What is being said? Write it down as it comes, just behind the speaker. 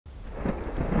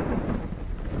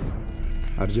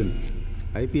Arjun,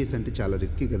 IPS అంటే చాలా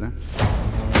risky కదా.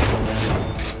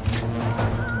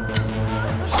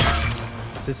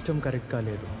 సిస్టమ్ కరెక్ట్గా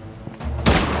లేదు,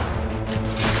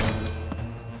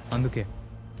 అందుకే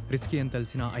రిస్కీ అని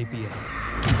తెలిసిన IPS.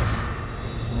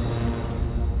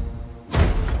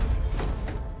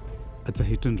 It's a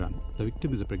hit and run. The victim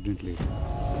is a pregnant lady.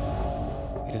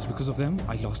 It is because of them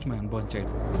I lost my unborn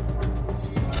child.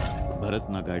 Bharat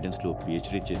నా గైడెన్స్లో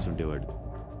పిహెచ్డీ చేసి ఉండేవాడు.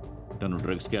 తను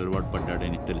డ్రగ్స్కి అలవాటు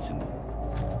పడ్డాడని తెలిసింది.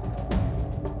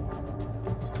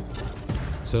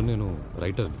 సార్ నేను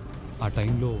రైటర్. ఆ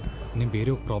టైంలో నేను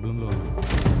వేరే ఒక ప్రాబ్లంలో ఉన్నాను.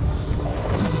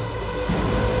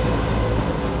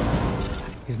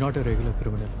 He's not a regular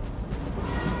criminal.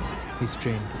 He's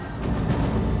trained.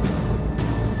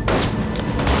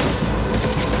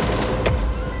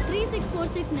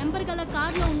 Number గల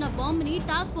కార్లో ఉన్న బాంబుని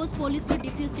టాస్క్ ఫోర్స్ పోలీసులు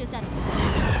డిఫ్యూజ్ చేశారు.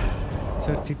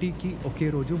 సార్, సిటీకి ఒకే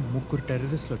రోజు 3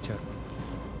 టెర్రరిస్టులు వచ్చారు.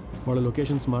 వాళ్ళ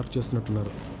locations mark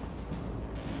చేస్తున్నట్టున్నారు.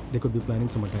 They could be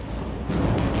planning some attacks.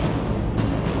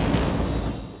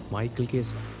 Michael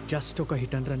case just ఒక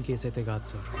హిట్ అండ్ రన్ కేసు అయితే కాదు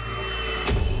సార్.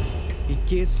 ఈ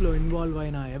కేసులో ఇన్వాల్వ్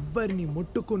అయిన ఎవరిని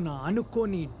ముట్టుకున్న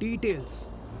అనుకోని details,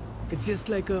 it's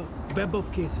just like a web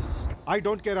of cases. I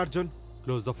don't care, Arjun.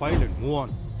 Close the file and move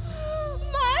on.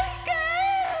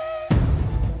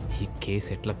 ఈ case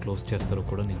ఎట్లా క్లోజ్ చేస్తారో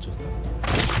కూడా నేను చూస్తాను.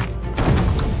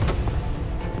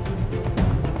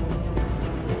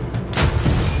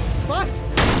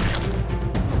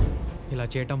 ఇలా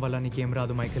చేయటం వల్ల నీకేం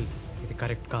రాదు మైకిల్, ఇది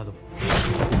కరెక్ట్ కాదు.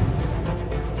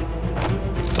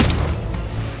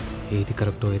 ఏది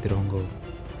కరెక్టో ఏది రాంగో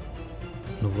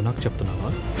నువ్వు నాకు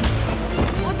చెప్తున్నావా?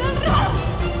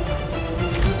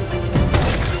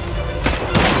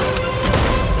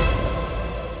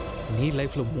 నీ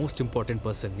లైఫ్లో మోస్ట్ ఇంపార్టెంట్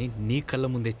పర్సన్ని నీ కళ్ళ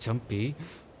ముందే చంపి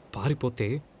పారిపోతే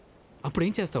అప్పుడు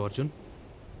ఏం చేస్తావు అర్జున్?